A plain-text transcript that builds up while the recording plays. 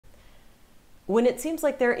When it seems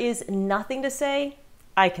like there is nothing to say,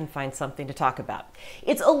 I can find something to talk about.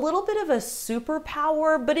 It's a little bit of a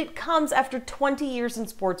superpower, but it comes after 20 years in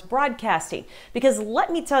sports broadcasting. Because let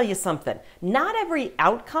me tell you something, not every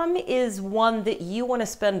outcome is one that you want to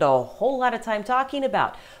spend a whole lot of time talking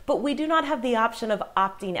about. But we do not have the option of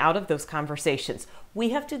opting out of those conversations.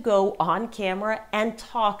 We have to go on camera and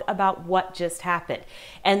talk about what just happened.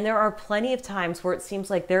 And there are plenty of times where it seems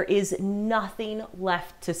like there is nothing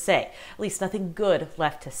left to say, at least nothing good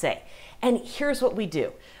left to say. And here's what we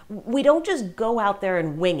do. We don't just go out there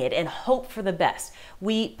and wing it and hope for the best.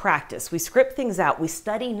 We practice, we script things out, we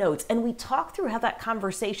study notes, and we talk through how that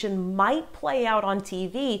conversation might play out on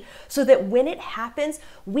TV so that when it happens,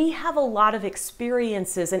 we have a lot of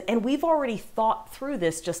experiences and we've already thought through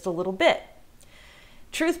this just a little bit.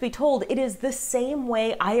 Truth be told, it is the same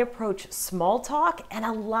way I approach small talk and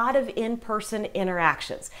a lot of in-person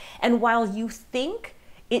interactions. And while you think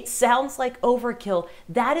it sounds like overkill,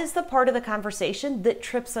 that is the part of the conversation that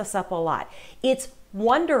trips us up a lot. It's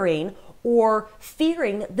wondering or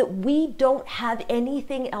fearing that we don't have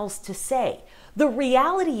anything else to say. The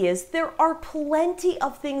reality is there are plenty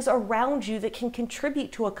of things around you that can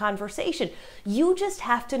contribute to a conversation. You just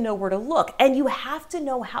have to know where to look, and you have to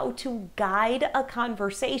know how to guide a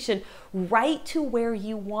conversation right to where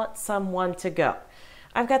you want someone to go.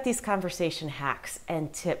 I've got these conversation hacks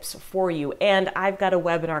and tips for you, and I've got a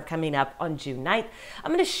webinar coming up on June 9th.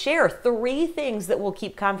 I'm going to share 3 things that will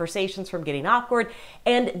keep conversations from getting awkward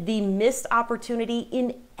and the missed opportunity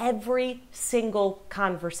in every single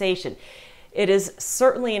conversation. It is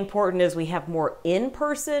certainly important as we have more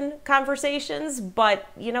in-person conversations, but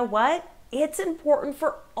you know what? It's important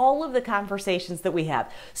for all of the conversations that we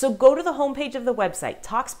have. So go to the homepage of the website,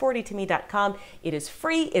 talksportytome.com. It is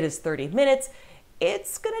free. It is 30 minutes.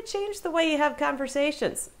 It's going to change the way you have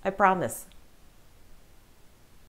conversations. I promise.